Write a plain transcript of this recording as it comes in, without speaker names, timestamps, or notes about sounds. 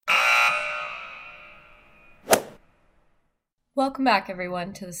Welcome back,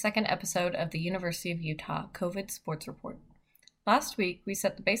 everyone, to the second episode of the University of Utah COVID Sports Report. Last week, we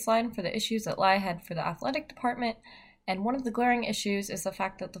set the baseline for the issues that lie ahead for the athletic department, and one of the glaring issues is the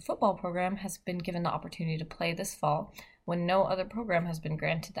fact that the football program has been given the opportunity to play this fall when no other program has been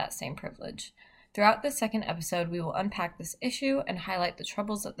granted that same privilege. Throughout this second episode, we will unpack this issue and highlight the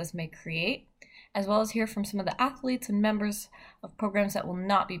troubles that this may create, as well as hear from some of the athletes and members of programs that will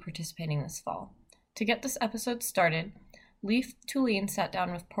not be participating this fall. To get this episode started, Leif Thulin sat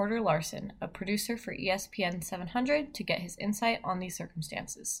down with Porter Larson, a producer for ESPN 700, to get his insight on these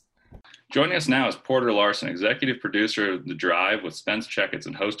circumstances. Joining us now is Porter Larson, executive producer of The Drive with Spence Checketts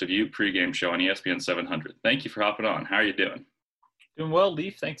and host of You pregame show on ESPN 700. Thank you for hopping on. How are you doing? Doing well,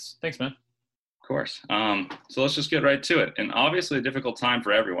 Leif. Thanks, man. Of course. So let's just get right to it. And obviously a difficult time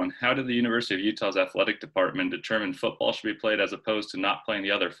for everyone. How did the University of Utah's athletic department determine football should be played as opposed to not playing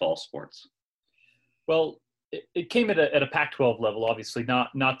the other fall sports? Well, it came at a Pac-12 level, obviously,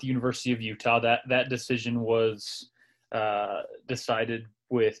 not the University of Utah. That decision was decided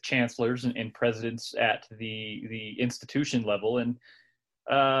with chancellors and presidents at the institution level, and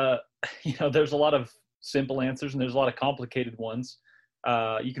there's a lot of simple answers and there's a lot of complicated ones.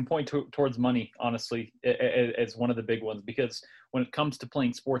 You can point towards money, honestly, as one of the big ones, because when it comes to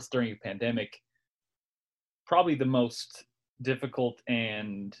playing sports during a pandemic, probably the most difficult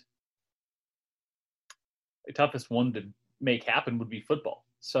and the toughest one to make happen would be football.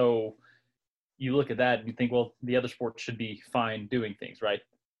 So you look at that and you think, well, the other sports should be fine doing things, right?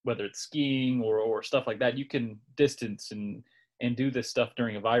 Whether it's skiing or stuff like that, you can distance and do this stuff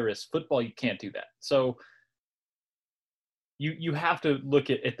during a virus. Football, you can't do that. So you have to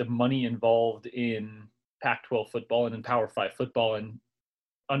look at the money involved in Pac-12 football and in Power 5 football and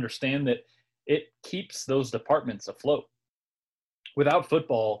understand that it keeps those departments afloat. Without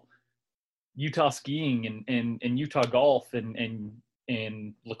football, Utah skiing and Utah golf and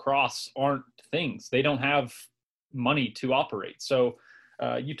lacrosse aren't things. They don't have money to operate. So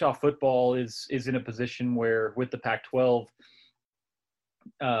Utah football is in a position where with the Pac-12,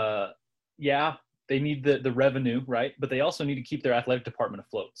 they need the revenue, right? But they also need to keep their athletic department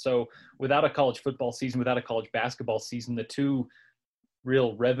afloat. So without a college football season, without a college basketball season, the two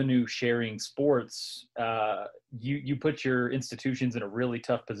real revenue sharing sports, you put your institutions in a really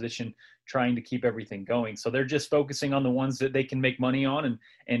tough position trying to keep everything going. So they're just focusing on the ones that they can make money on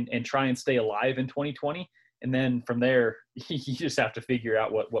and try and stay alive in 2020. And then from there, you just have to figure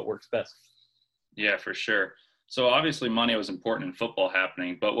out what works best. Yeah, for sure. So obviously money was important in football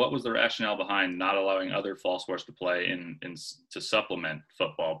happening, but what was the rationale behind not allowing other fall sports to play in to supplement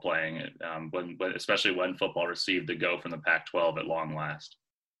football playing, especially when football received the go from the Pac-12 at long last?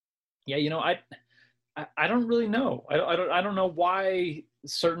 Yeah, I don't really know. I don't know why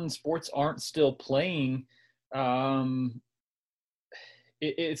certain sports aren't still playing.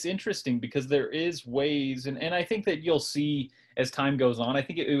 It's interesting because there is ways, and I think that you'll see as time goes on. I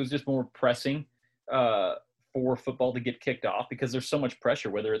think it was just more pressing for football to get kicked off because there's so much pressure,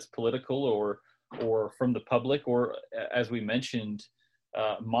 whether it's political or from the public or, as we mentioned,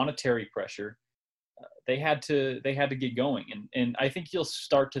 monetary pressure. They had to get going, and I think you'll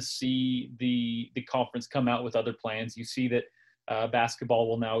start to see the conference come out with other plans. You see that basketball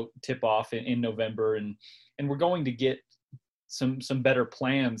will now tip off in November, and we're going to get some better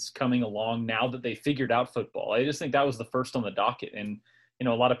plans coming along now that they figured out football. I just think that was the first on the docket, and a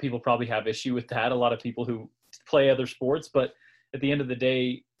lot of people probably have issue with that. A lot of people who play other sports, but at the end of the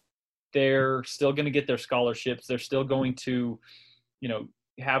day, they're still going to get their scholarships. They're still going to,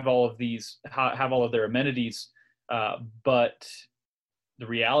 have all of their amenities. But the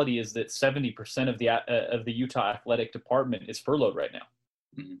reality is that 70% of the Utah athletic department is furloughed right now.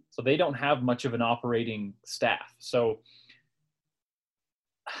 Mm-hmm. So they don't have much of an operating staff. So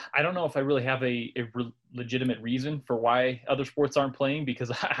I don't know if I really have a legitimate reason for why other sports aren't playing, because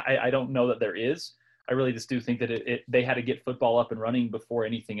I don't know that there is. I really just do think that they had to get football up and running before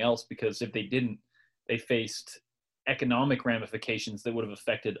anything else, because if they didn't, they faced economic ramifications that would have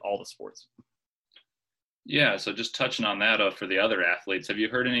affected all the sports. Yeah, so just touching on that for the other athletes, have you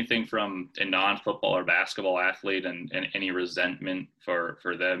heard anything from a non-football or basketball athlete and any resentment for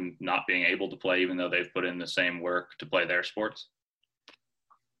them not being able to play even though they've put in the same work to play their sports?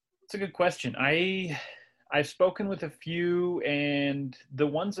 It's a good question. I've spoken with a few, and the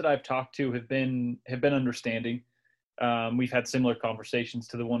ones that I've talked to have been understanding. We've had similar conversations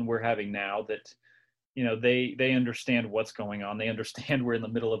to the one we're having now, that they understand what's going on. They understand we're in the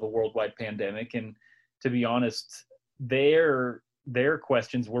middle of a worldwide pandemic, and to be honest, their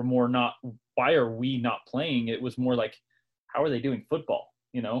questions were more not why are we not playing. It was more like, how are they doing football?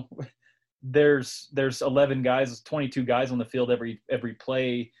 there's 11 guys, 22 guys on the field every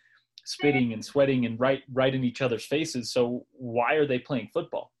play, spitting and sweating and right in each other's faces. So why are they playing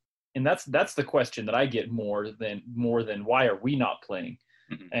football? And that's the question that I get more than why are we not playing?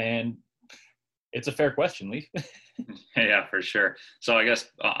 Mm-hmm. And it's a fair question, Leaf. Yeah, for sure. So I guess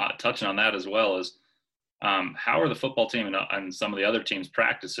touching on that as well is how are the football team and some of the other teams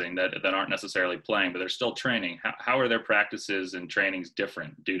practicing that aren't necessarily playing, but they're still training? How are their practices and trainings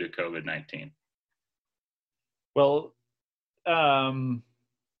different due to COVID-19? Well,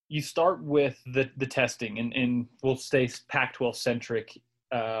 you start with the testing, and we'll stay Pac-12 centric.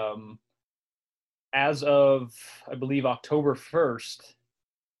 As of, I believe, October 1st,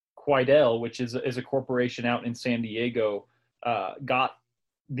 Quidel, which is a corporation out in San Diego, got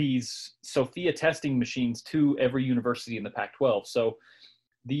these Sophia testing machines to every university in the Pac-12. So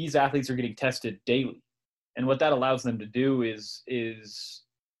these athletes are getting tested daily. And what that allows them to do is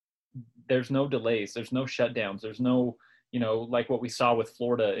there's no delays, there's no shutdowns, there's no, like what we saw with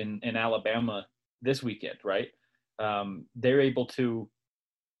Florida and Alabama this weekend, right? They're able to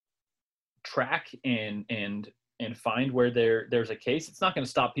track and find where there's a case. It's not going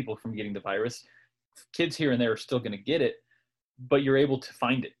to stop people from getting the virus. Kids here and there are still going to get it, but you're able to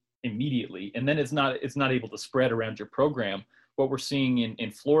find it immediately. And then it's not able to spread around your program. What we're seeing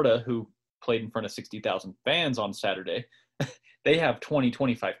in Florida, who played in front of 60,000 fans on Saturday, they have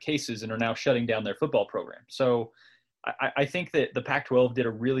 25 cases and are now shutting down their football program. So I think that the Pac-12 did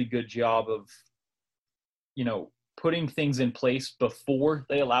a really good job of, putting things in place before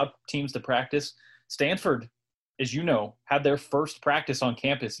they allowed teams to practice. Stanford, as you know, had their first practice on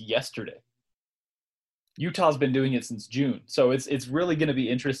campus yesterday. Utah's been doing it since June. So it's really going to be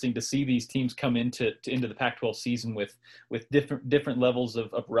interesting to see these teams come into the Pac-12 season with different levels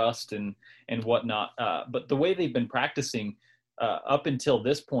of rust and whatnot. But the way they've been practicing up until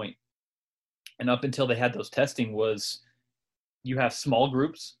this point and up until they had those testing was you have small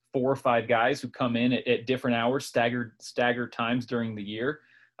groups, 4 or 5 guys who come in at different hours, staggered times during the year.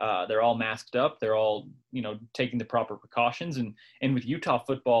 They're all masked up. They're all, taking the proper precautions. And with Utah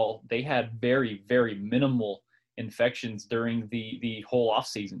football, they had very, very minimal infections during the whole off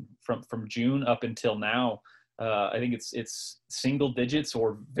season from June up until now. I think it's single digits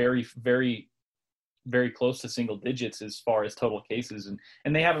or very, very, very close to single digits as far as total cases.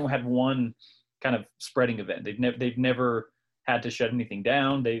 And they haven't had one kind of spreading event. They've never had to shut anything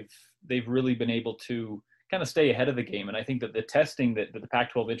down. They've really been able to kind of stay ahead of the game. And I think that the testing that the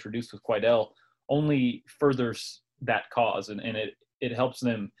Pac-12 introduced with Quidel only furthers that cause. And it helps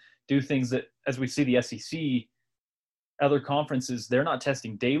them do things that, as we see the SEC, other conferences, they're not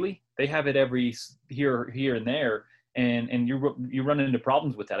testing daily. They have it every here and there. And you run into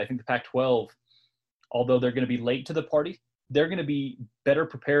problems with that. I think the Pac-12, although they're going to be late to the party, they're going to be better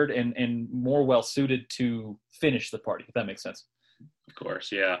prepared and more well-suited to finish the party, if that makes sense. Of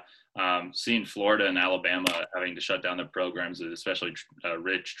course, yeah. Seeing Florida and Alabama having to shut down their programs, especially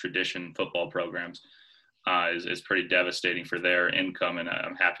rich tradition football programs, is pretty devastating for their income, and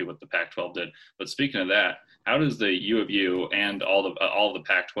I'm happy what the Pac-12 did. But speaking of that, how does the U of U and all the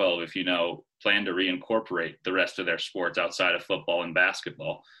Pac-12, if plan to reincorporate the rest of their sports outside of football and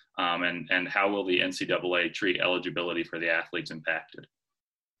basketball? And how will the NCAA treat eligibility for the athletes impacted?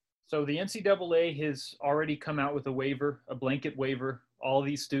 So the NCAA has already come out with a blanket waiver. All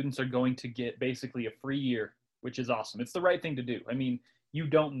these students are going to get basically a free year, which is awesome. It's the right thing to do. I mean, you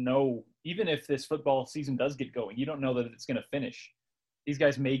don't know, even if this football season does get going, you don't know that it's going to finish. These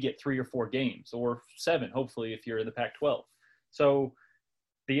guys may get 3 or 4 games, or 7, hopefully, if you're in the Pac-12. So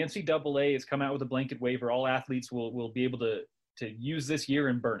the NCAA has come out with a blanket waiver. All athletes will be able to use this year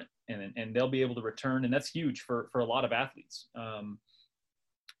and burn it, and they'll be able to return, and that's huge for a lot of athletes.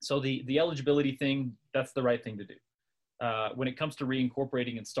 So the eligibility thing, that's the right thing to do. When it comes to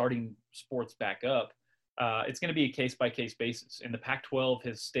reincorporating and starting sports back up, it's going to be a case-by-case basis. And the Pac-12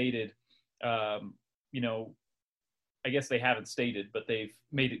 has stated, I guess they haven't stated, but they've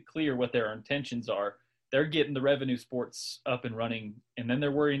made it clear what their intentions are. They're getting the revenue sports up and running, and then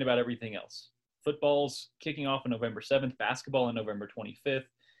they're worrying about everything else. Football's kicking off on November 7th, basketball on November 25th.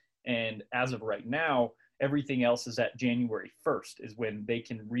 And as of right now, everything else is at January 1st is when they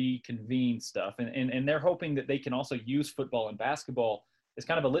can reconvene stuff. And they're hoping that they can also use football and basketball as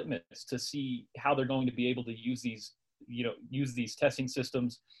kind of a litmus to see how they're going to be able to use these testing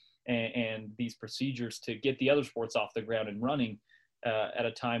systems and these procedures to get the other sports off the ground and running at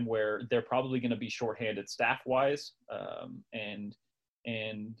a time where they're probably going to be shorthanded staff-wise. And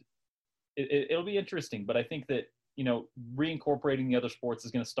it'll be interesting. But I think that, reincorporating the other sports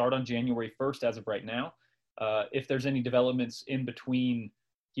is going to start on January 1st as of right now. If there's any developments in between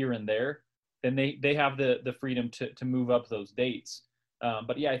here and there, then they have the freedom to move up those dates.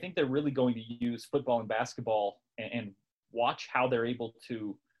 But yeah, I think they're really going to use football and basketball and watch how they're able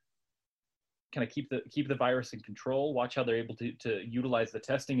to kind of keep the virus in control, watch how they're able to utilize the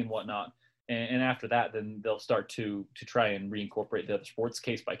testing and whatnot. And after that, then they'll start to try and reincorporate the other sports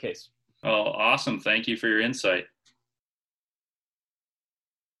case by case. Well, awesome. Thank you for your insight.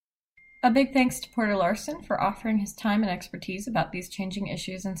 A big thanks to Porter Larson for offering his time and expertise about these changing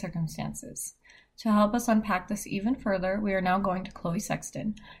issues and circumstances. To help us unpack this even further, we are now going to Chloe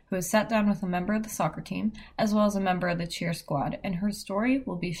Sexton, who has sat down with a member of the soccer team as well as a member of the cheer squad, and her story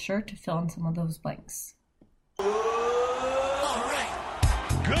will be sure to fill in some of those blanks. All right.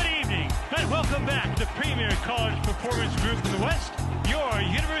 Good evening, and welcome back to Premier College Performance Group in the West, your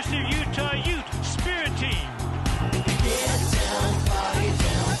University of Utah Ute Spirit Team. Get down, party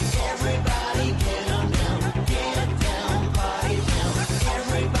down, everybody get on down. Get down, party down,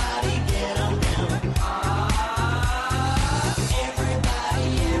 everybody get on down. Everybody,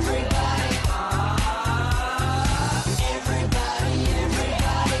 everybody.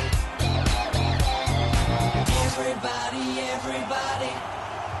 Everybody, everybody.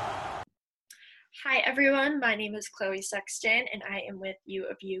 Hi everyone, my name is Chloe Sexton and I am with U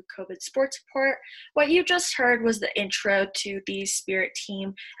of U COVID Sports Report. What you just heard was the intro to the Spirit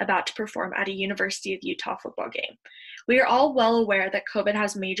team about to perform at a University of Utah football game. We are all well aware that COVID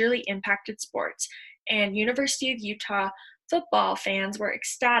has majorly impacted sports, and University of Utah football fans were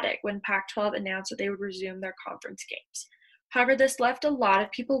ecstatic when Pac-12 announced that they would resume their conference games. However, this left a lot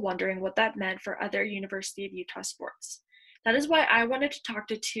of people wondering what that meant for other University of Utah sports. That is why I wanted to talk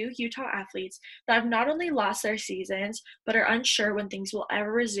to two Utah athletes that have not only lost their seasons, but are unsure when things will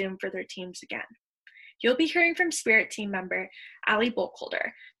ever resume for their teams again. You'll be hearing from Spirit team member Allie Bolkholder.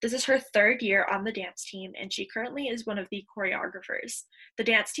 This is her third year on the dance team, and she currently is one of the choreographers. The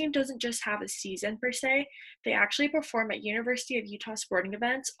dance team doesn't just have a season per se, they actually perform at University of Utah sporting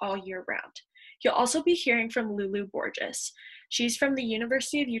events all year round. You'll also be hearing from Lulu Borges. She's from the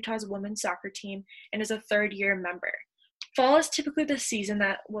University of Utah's women's soccer team and is a third-year member. Fall is typically the season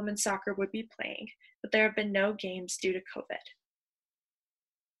that women's soccer would be playing, but there have been no games due to COVID.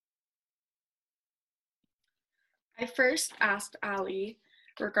 I first asked Allie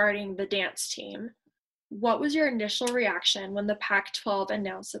regarding the dance team. What was your initial reaction when the Pac-12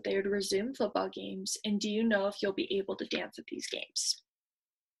 announced that they would resume football games, and do you know if you'll be able to dance at these games?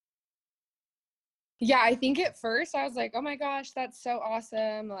 Yeah, I think at first I was like, oh my gosh, that's so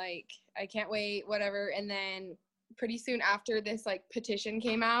awesome. Like, I can't wait, whatever. And then pretty soon after this like petition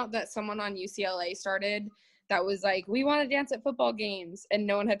came out that someone on UCLA started that was like, we want to dance at football games, and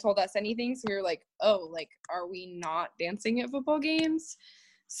no one had told us anything, so we were like, oh, like, are we not dancing at football games?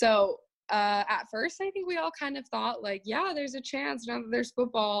 So at first I think we all kind of thought like, yeah, there's a chance now that there's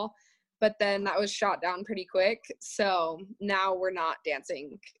football, but then that was shot down pretty quick. So now we're not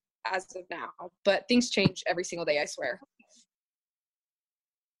dancing as of now, but things change every single day, I swear.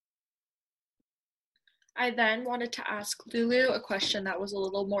 I then wanted to ask Lulu a question that was a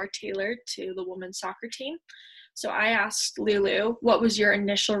little more tailored to the women's soccer team. So I asked Lulu, what was your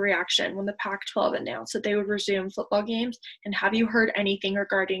initial reaction when the Pac-12 announced that they would resume football games, and have you heard anything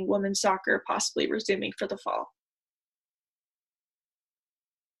regarding women's soccer possibly resuming for the fall?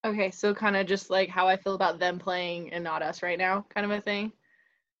 Okay, so kind of just like how I feel about them playing and not us right now, kind of a thing.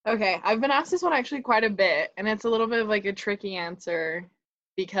 Okay, I've been asked this one actually quite a bit, and it's a little bit of like a tricky answer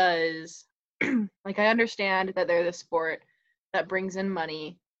because like I understand that they're the sport that brings in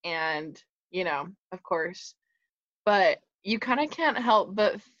money and, you know, of course, but you kind of can't help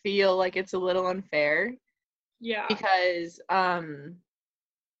but feel like it's a little unfair. Yeah. Because I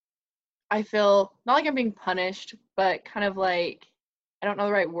feel not like I'm being punished, but kind of like, I don't know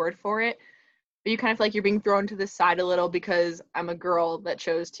the right word for it, but you kind of feel like you're being thrown to the side a little because I'm a girl that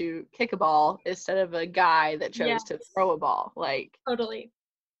chose to kick a ball instead of a guy that chose to throw a ball. Like, totally.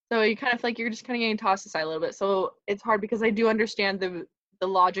 So you kind of feel like you're just kind of getting tossed aside a little bit. So it's hard because I do understand the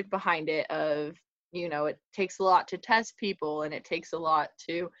logic behind it of, you know, it takes a lot to test people and it takes a lot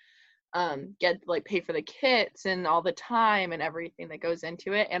to get like pay for the kits and all the time and everything that goes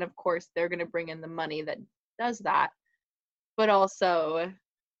into it. And of course they're going to bring in the money that does that. But also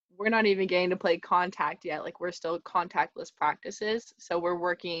we're not even getting to play contact yet. Like we're still contactless practices. So we're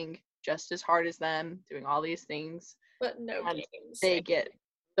working just as hard as them, doing all these things. But no games. They get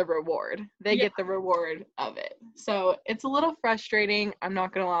the reward. They get the reward of it. So it's a little frustrating. I'm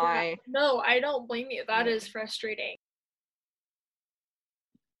not going to lie. No, I don't blame you. That is frustrating.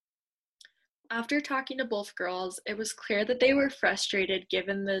 After talking to both girls, it was clear that they were frustrated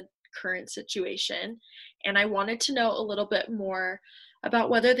given the current situation. And I wanted to know a little bit more about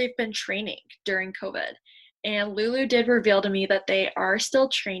whether they've been training during COVID. And Lulu did reveal to me that they are still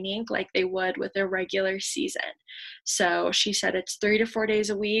training like they would with a regular season. So she said it's 3 to 4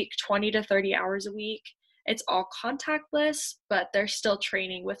 days a week, 20 to 30 hours a week. It's all contactless, but they're still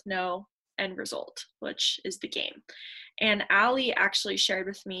training with no end result, which is the game. And Allie actually shared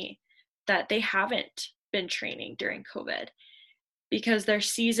with me that they haven't been training during COVID because their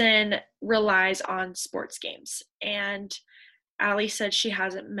season relies on sports games. And Allie said she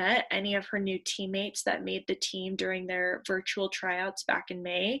hasn't met any of her new teammates that made the team during their virtual tryouts back in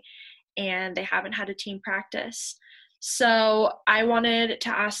May, and they haven't had a team practice. So I wanted to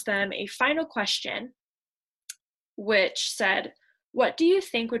ask them a final question, which said, what do you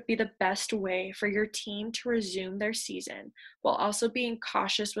think would be the best way for your team to resume their season while also being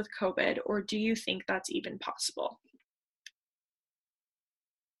cautious with COVID, or do you think that's even possible?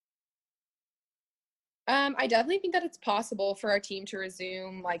 I definitely think that it's possible for our team to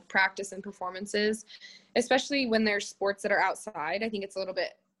resume like practice and performances, especially when there's sports that are outside. I think it's a little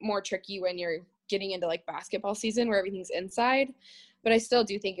bit more tricky when you're getting into like basketball season where everything's inside, but I still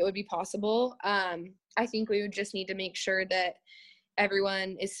do think it would be possible. I think we would just need to make sure that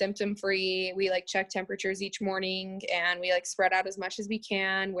everyone is symptom free. We like check temperatures each morning and we like spread out as much as we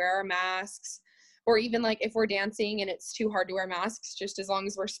can, wear our masks, or even like if we're dancing and it's too hard to wear masks, just as long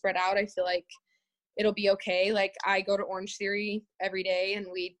as we're spread out, I feel like it'll be okay. Like I go to Orange Theory every day and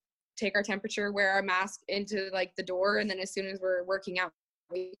we take our temperature, wear our mask into like the door, and then as soon as we're working out,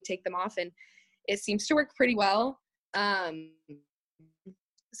 we take them off, and it seems to work pretty well.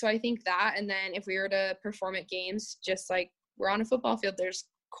 So I think that, and then if we were to perform at games, just like we're on a football field, there's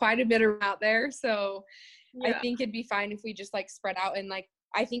quite a bit out there. So yeah. I think it'd be fine if we just like spread out, and like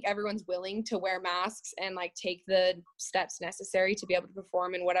I think everyone's willing to wear masks and like take the steps necessary to be able to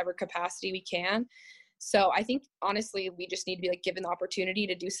perform in whatever capacity we can. So I think honestly, we just need to be like given the opportunity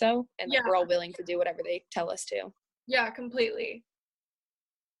to do so. And like, we're all willing to do whatever they tell us to. Yeah, completely.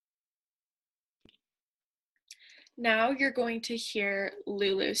 Now you're going to hear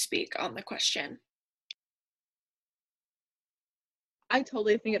Lulu speak on the question. I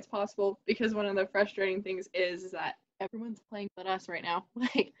totally think it's possible because one of the frustrating things is that everyone's playing but us right now.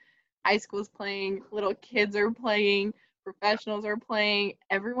 Like high school's playing, little kids are playing, professionals are playing,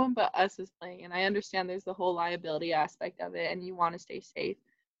 everyone but us is playing. And I understand there's the whole liability aspect of it and you want to stay safe.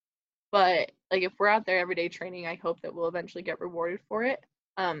 But like if we're out there every day training, I hope that we'll eventually get rewarded for it.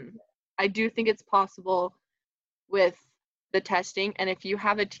 I do think it's possible with the testing, and if you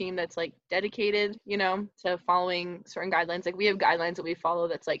have a team that's like dedicated, you know, to following certain guidelines, like we have guidelines that we follow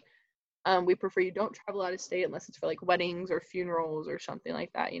that's like we prefer you don't travel out of state unless it's for like weddings or funerals or something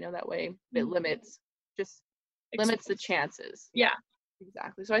like that, you know, that way it limits the chances. Yeah,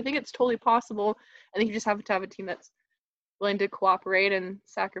 exactly. So I think it's totally possible. I think you just have to have a team that's willing to cooperate and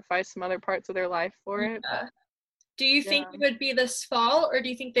sacrifice some other parts of their life for it. Do you think it would be this fall, or do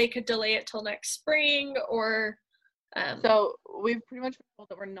you think they could delay it till next spring, or so we've pretty much been told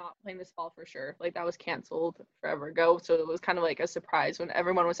that we're not playing this fall for sure. Like that was canceled forever ago. So it was kind of like a surprise when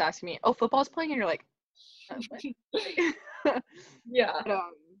everyone was asking me, "Oh, football's playing," and you're like, yeah.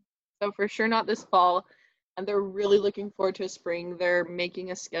 So for sure not this fall, and they're really looking forward to spring. They're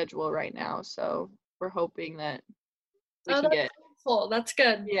making a schedule right now, so we're hoping that we can get. Cool. That's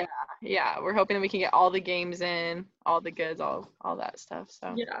good. Yeah. We're hoping that we can get all the games in, all the goods, all that stuff.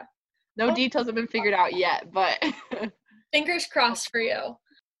 So yeah. No details have been figured out yet, but fingers crossed for you.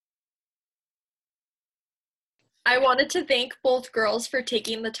 I wanted to thank both girls for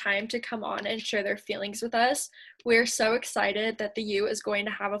taking the time to come on and share their feelings with us. We're so excited that the U is going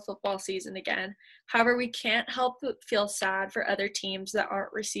to have a football season again. However, we can't help but feel sad for other teams that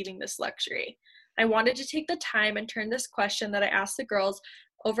aren't receiving this luxury. I wanted to take the time and turn this question that I asked the girls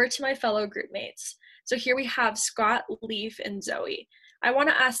over to my fellow group mates. So here we have Scott, Leaf, and Zoe. I want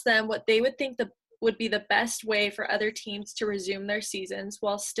to ask them what they would think would be the best way for other teams to resume their seasons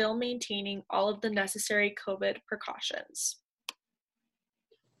while still maintaining all of the necessary COVID precautions.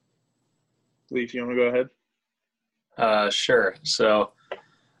 Leaf, you want to go ahead? Sure. So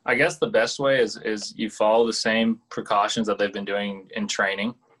I guess the best way is you follow the same precautions that they've been doing in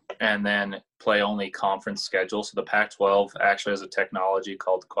training and then play only conference schedule. So the Pac-12 actually has a technology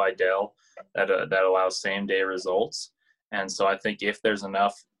called Quidel that allows same-day results. And so I think if there's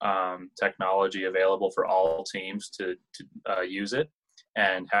enough technology available for all teams to use it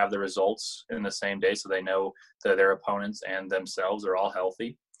and have the results in the same day so they know that their opponents and themselves are all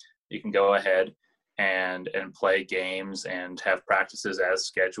healthy, you can go ahead and play games and have practices as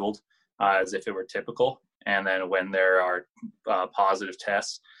scheduled as if it were typical. And then when there are positive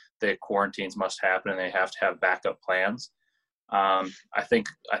tests, the quarantines must happen and they have to have backup plans. I think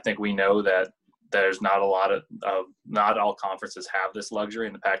we know that there's not a lot of not all conferences have this luxury,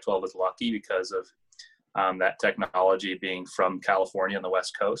 and the Pac-12 is lucky because of that technology being from California and the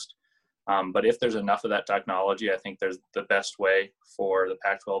West Coast. But if there's enough of that technology, I think there's the best way for the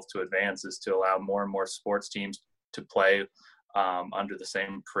Pac-12 to advance is to allow more and more sports teams to play under the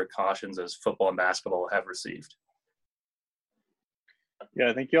same precautions as football and basketball have received. Yeah,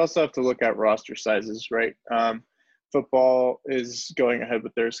 I think you also have to look at roster sizes, right? Football is going ahead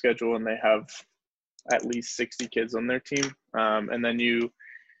with their schedule, and they have at least 60 kids on their team. And then you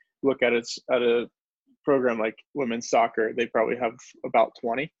look at a program like women's soccer, they probably have about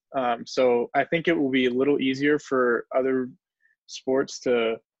 20. So I think it will be a little easier for other sports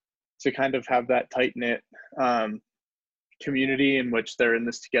to kind of have that tight-knit community in which they're in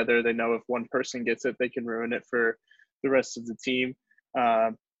this together. They know if one person gets it, they can ruin it for the rest of the team.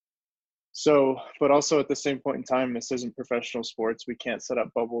 But also at the same point in time, this isn't professional sports. We can't set up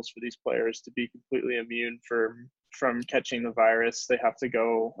bubbles for these players to be completely immune from catching the virus. They have to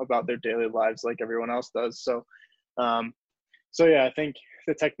go about their daily lives like everyone else does. So yeah, I think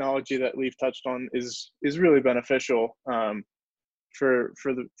the technology that Leif touched on is really beneficial for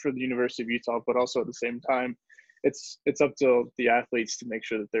the University of Utah, but also at the same time, it's up to the athletes to make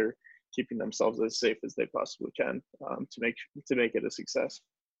sure that they're keeping themselves as safe as they possibly can to make it a success.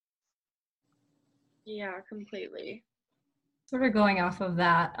 Yeah, completely. Sort of going off of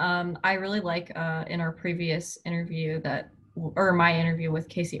that, I really like in our previous interview my interview with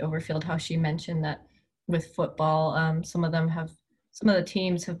Casey Overfield, how she mentioned that with football, some of the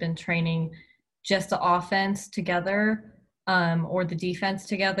teams have been training just the offense together or the defense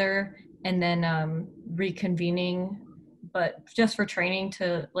together, and then reconvening, but just for training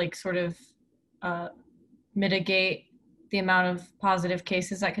to like sort of mitigate the amount of positive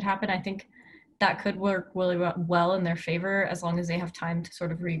cases that could happen. I think that could work really well in their favor as long as they have time to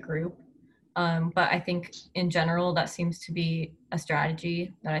sort of regroup. But I think in general, that seems to be a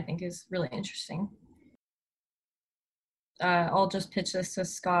strategy that I think is really interesting. I'll just pitch this to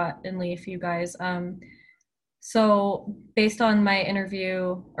Scott and Leif, you guys. So based on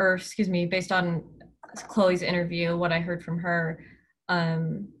based on Chloe's interview, what I heard from her,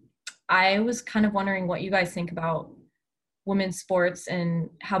 I was kind of wondering what you guys think about women's sports and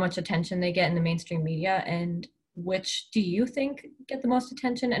how much attention they get in the mainstream media, and which do you think get the most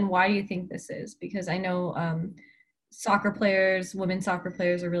attention, and why do you think this is? Because I know women's soccer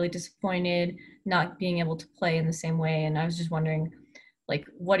players are really disappointed not being able to play in the same way, and I was just wondering, like,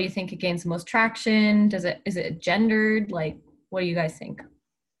 what do you think it gains the most traction? Is it gendered? Like, what do you guys think?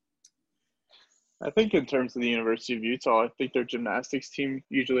 I think in terms of the University of Utah, I think their gymnastics team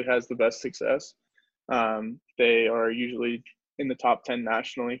usually has the best success. They are usually in the top 10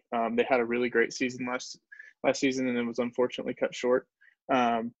 nationally. They had a really great season last season, and it was unfortunately cut short.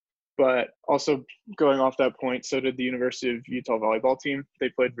 But also going off that point, so did the University of Utah volleyball team. They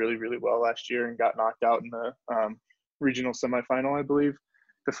played really, really well last year and got knocked out in the regional semifinal, I believe,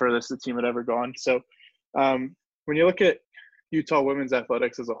 the furthest the team had ever gone. So when you look at Utah women's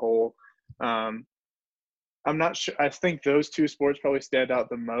athletics as a whole, I'm not sure. I think those two sports probably stand out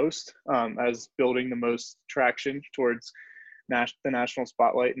the most as building the most traction towards the national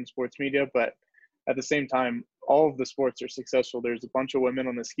spotlight in sports media. But at the same time, all of the sports are successful. There's a bunch of women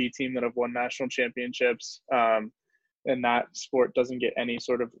on the ski team that have won national championships, and that sport doesn't get any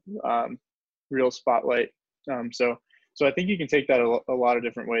sort of real spotlight. So I think you can take that a lot of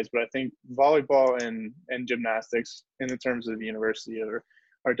different ways. But I think volleyball and gymnastics, in the terms of the university, are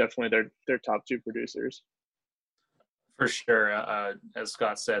definitely their top two producers. For sure. As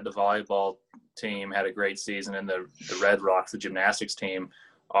Scott said, the volleyball team had a great season, and the Red Rocks, the gymnastics team,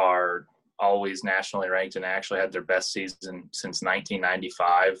 are always nationally ranked and actually had their best season since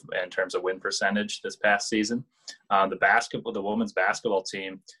 1995 in terms of win percentage this past season. The women's basketball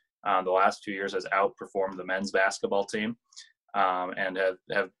team the last 2 years has outperformed the men's basketball team and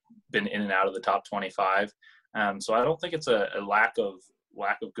have been in and out of the top 25. So I don't think it's a lack of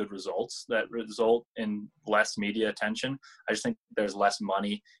good results that result in less media attention. I just think there's less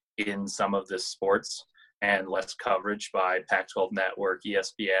money in some of the sports and less coverage by Pac-12 Network,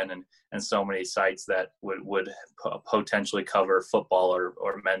 ESPN, and so many sites that would potentially cover football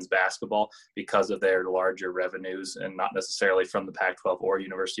or men's basketball because of their larger revenues, and not necessarily from the Pac-12 or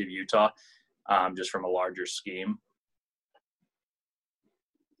University of Utah, just from a larger scheme.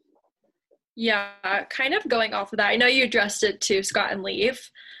 Yeah, kind of going off of that, I know you addressed it to Scott and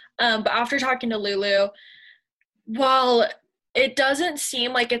Leif, but after talking to Lulu, while it doesn't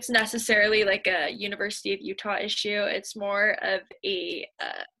seem like it's necessarily like a University of Utah issue, it's more of a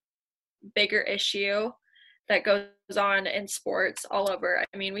bigger issue that goes on in sports all over.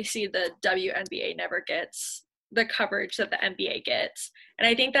 I mean, we see the WNBA never gets the coverage that the NBA gets. And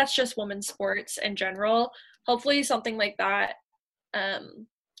I think that's just women's sports in general. Hopefully something like that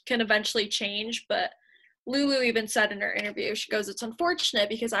can eventually change. But Lulu even said in her interview, she goes, it's unfortunate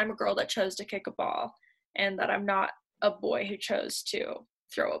because I'm a girl that chose to kick a ball and that I'm not a boy who chose to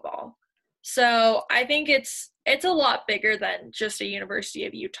throw a ball. So I think it's a lot bigger than just a University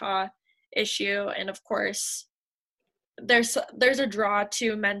of Utah issue. And of course, there's a draw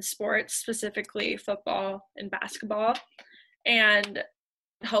to men's sports, specifically football and basketball, and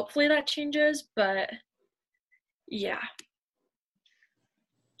hopefully that changes. But yeah.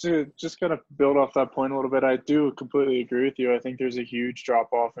 To just kind of build off that point a little bit, I do completely agree with you. I think there's a huge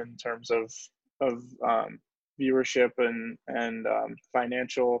drop off in terms of viewership and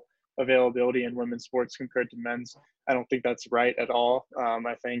financial availability in women's sports compared to men's. I don't think that's right at all.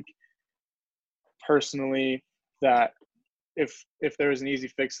 I think personally that if there was an easy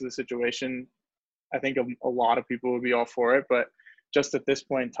fix to the situation, I think a lot of people would be all for it. But just at this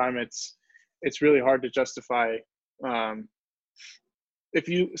point in time, it's really hard to justify. If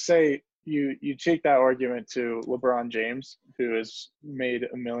you say you take that argument to LeBron James, who has made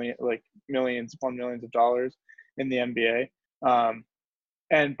millions upon millions of dollars in the NBA,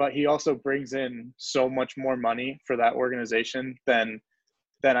 but he also brings in so much more money for that organization than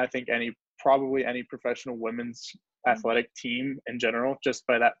I think probably any professional women's athletic team in general, just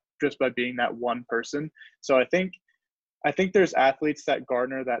by being that one person. So I think there's athletes that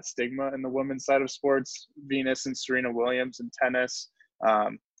garner that stigma in the women's side of sports. Venus and Serena Williams in tennis.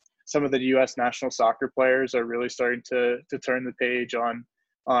 Some of the U.S. national soccer players are really starting to turn the page on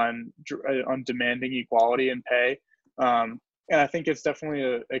demanding equality in pay. And I think it's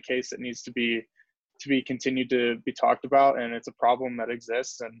definitely a case that needs to be continued to be talked about, and it's a problem that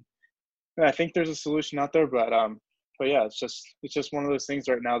exists. And I think there's a solution out there, but yeah, it's just one of those things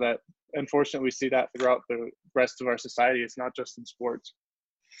right now that unfortunately we see that throughout the rest of our society. It's not just in sports.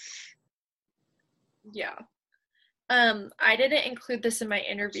 Yeah. I didn't include this in my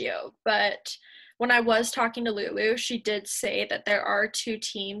interview, but when I was talking to Lulu, she did say that there are 2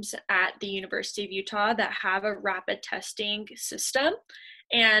 teams at the University of Utah that have a rapid testing system,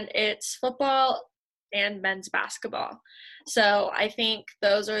 and it's football and men's basketball. So I think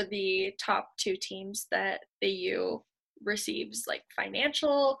those are the top 2 teams that the U receives like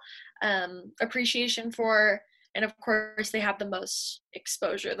financial appreciation for, and of course they have the most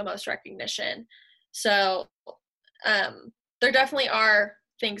exposure, the most recognition. So there definitely are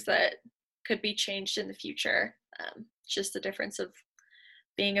things that could be changed in the future. It's just the difference of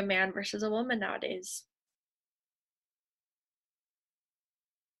being a man versus a woman nowadays.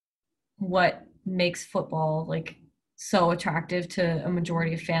 What makes football like so attractive to a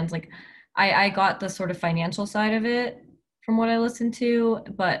majority of fans? Like I got the sort of financial side of it from what I listened to,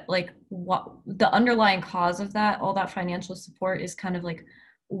 but like what the underlying cause of that, all that financial support, is kind of like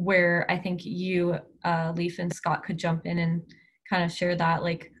where I think you, Leif and Scott, could jump in and kind of share that.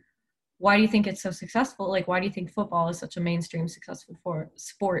 Like, why do you think it's so successful? Like, why do you think football is such a mainstream successful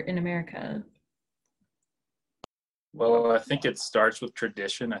sport in America? Well, I think it starts with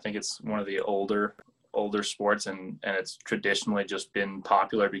tradition. I think it's one of the older sports, and it's traditionally just been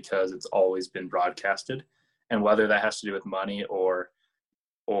popular because it's always been broadcasted. And whether that has to do with money or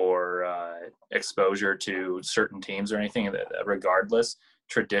exposure to certain teams or anything, regardless,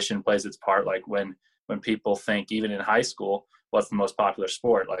 tradition plays its part. Like when people think, even in high school, what's the most popular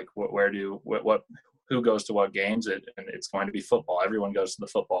sport? Like who goes to what games? And it's going to be football. Everyone goes to the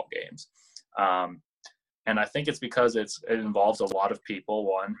football games. And I think it's because it involves a lot of people.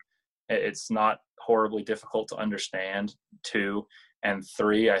 1, it's not horribly difficult to understand. 2, and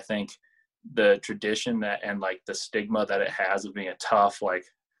 3, I think the tradition that and like the stigma that it has of being a tough, like,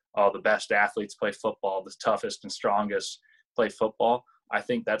 oh, the best athletes play football, the toughest and strongest play football. I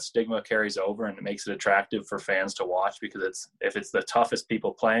think that stigma carries over, and it makes it attractive for fans to watch, because if it's the toughest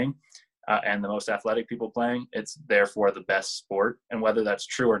people playing and the most athletic people playing, it's therefore the best sport. And whether that's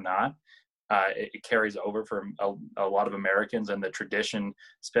true or not, it carries over for a lot of Americans, and the tradition,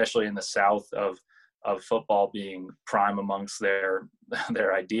 especially in the South, of football being prime amongst their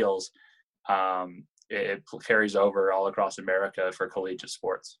ideals, it carries over all across America for collegiate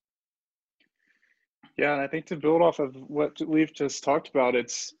sports. Yeah, and I think to build off of what Leif just talked about,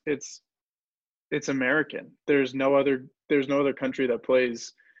 it's American. There's no other country that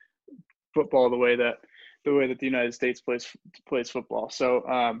plays football the way that the United States plays football. So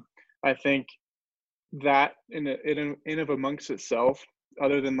I think that in of amongst itself,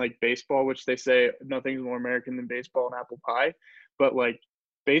 other than like baseball, which they say nothing's more American than baseball and apple pie, but like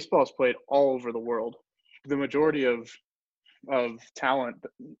baseball is played all over the world. The majority of talent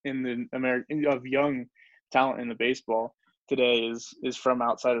in the American of young talent in the baseball today is from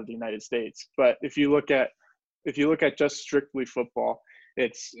outside of the United States. But if you look at just strictly football,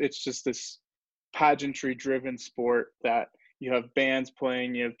 it's just this pageantry driven sport that you have bands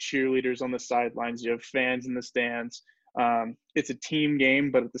playing, you have cheerleaders on the sidelines, you have fans in the stands. It's a team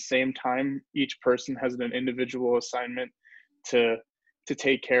game, but at the same time, each person has an individual assignment to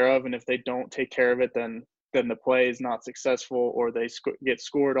take care of, and if they don't take care of it, then the play is not successful or they get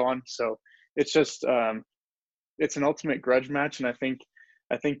scored on. So it's just it's an ultimate grudge match, and I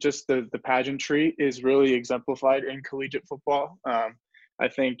think just the pageantry is really exemplified in collegiate football. I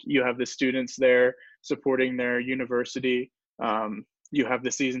think you have the students there supporting their university. You have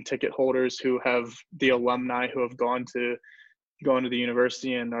the season ticket holders who have the alumni who have gone to the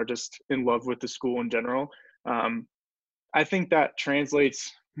university and are just in love with the school in general. I think that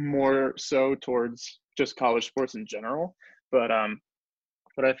translates more so towards just college sports in general. But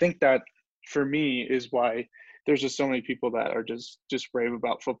I think that for me is why there's just so many people that are just rave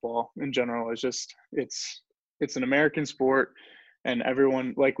about football in general. It's an American sport, and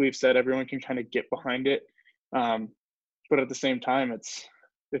everyone, like we've said, everyone can kind of get behind it. But at the same time, it's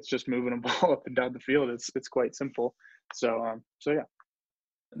just moving a ball up and down the field. It's quite simple. So yeah.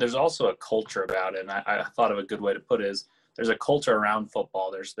 There's also a culture about it, and I thought of a good way to put it is there's a culture around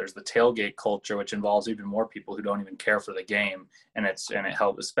football. There's the tailgate culture, which involves even more people who don't even care for the game, and it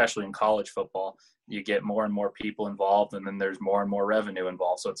helps, especially in college football. You get more and more people involved, and then there's more and more revenue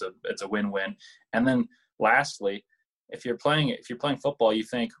involved. So it's a win-win. And then lastly, if you're playing football, you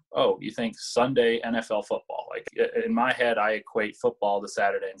think Sunday NFL football. Like in my head, I equate football to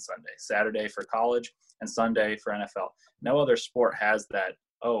Saturday and Sunday. Saturday for college and Sunday for NFL. No other sport has that.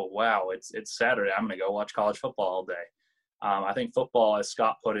 Oh wow, it's Saturday. I'm going to go watch college football all day. I think football, as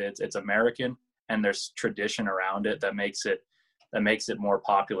Scott put it, it's American, and there's tradition around it that makes it more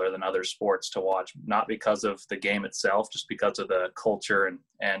popular than other sports to watch. Not because of the game itself, just because of the culture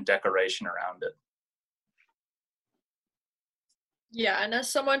and decoration around it. Yeah, and as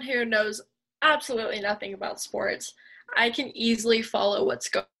someone who knows absolutely nothing about sports, I can easily follow what's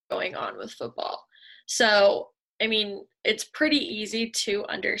going on with football. So, I mean, it's pretty easy to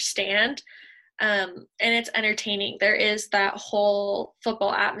understand, and it's entertaining. There is that whole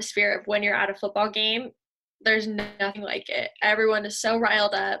football atmosphere of when you're at a football game, there's nothing like it. Everyone is so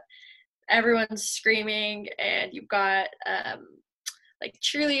riled up. Everyone's screaming, and you've got like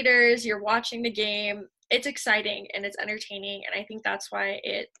cheerleaders. You're watching the game. It's exciting and it's entertaining, and I think that's why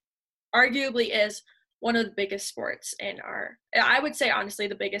it arguably is one of the biggest sports I would say honestly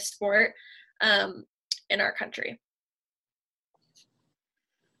the biggest sport in our country.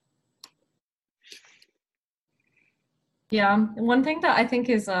 Yeah, one thing that I think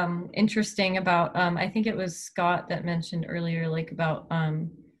is interesting about I think it was Scott that mentioned earlier, like about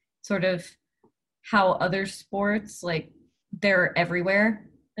sort of how other sports, like they're everywhere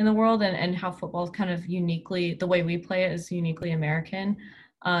in the world, and how football is kind of uniquely, the way we play it is uniquely American.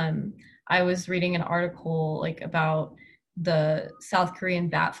 I was reading an article like about the South Korean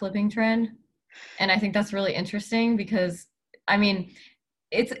bat flipping trend, and I think that's really interesting because I mean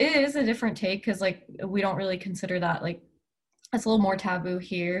it is a different take because like we don't really consider that, like it's a little more taboo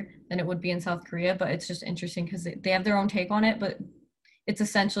here than it would be in South Korea, but it's just interesting because they have their own take on it, but it's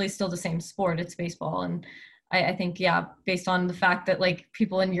essentially still the same sport. It's baseball. And I think, yeah, based on the fact that like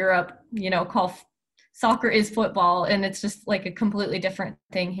people in Europe, call soccer is football, and it's just like a completely different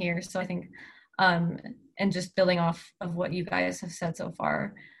thing here. So I think, and just building off of what you guys have said so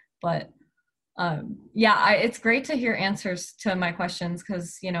far, but yeah, it's great to hear answers to my questions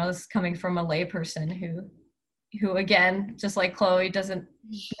because, this is coming from a layperson who again, just like Chloe, doesn't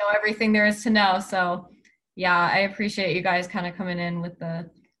know everything there is to know. So yeah, I appreciate you guys kind of coming in with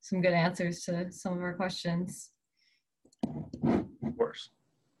some good answers to some of our questions. Of course.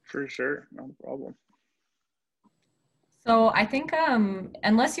 For sure. No problem. So I think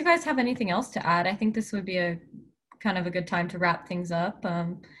unless you guys have anything else to add, I think this would be a kind of a good time to wrap things up.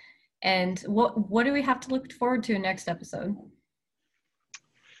 And what do we have to look forward to next episode?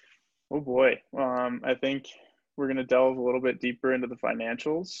 Oh boy. I think we're going to delve a little bit deeper into the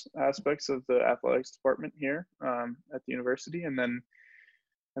financials aspects of the athletics department here at the university. And then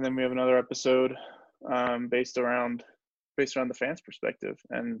we have another episode based around the fans' perspective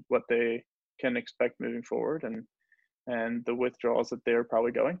and what they can expect moving forward, and the withdrawals that they're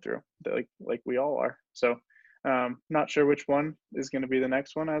probably going through, like we all are. So not sure which one is going to be the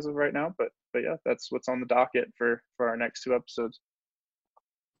next one as of right now, but yeah, that's what's on the docket for our next two episodes.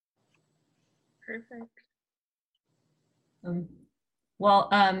 Perfect.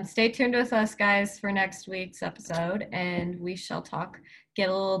 Well, stay tuned with us, guys, for next week's episode, and we shall get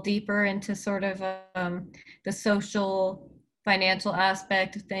a little deeper into sort of the social, financial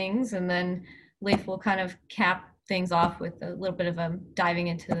aspect of things, and then Leif will kind of cap things off with a little bit of diving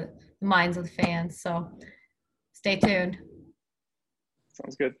into the minds of the fans. So stay tuned.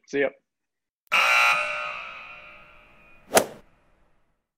 Sounds good. See ya.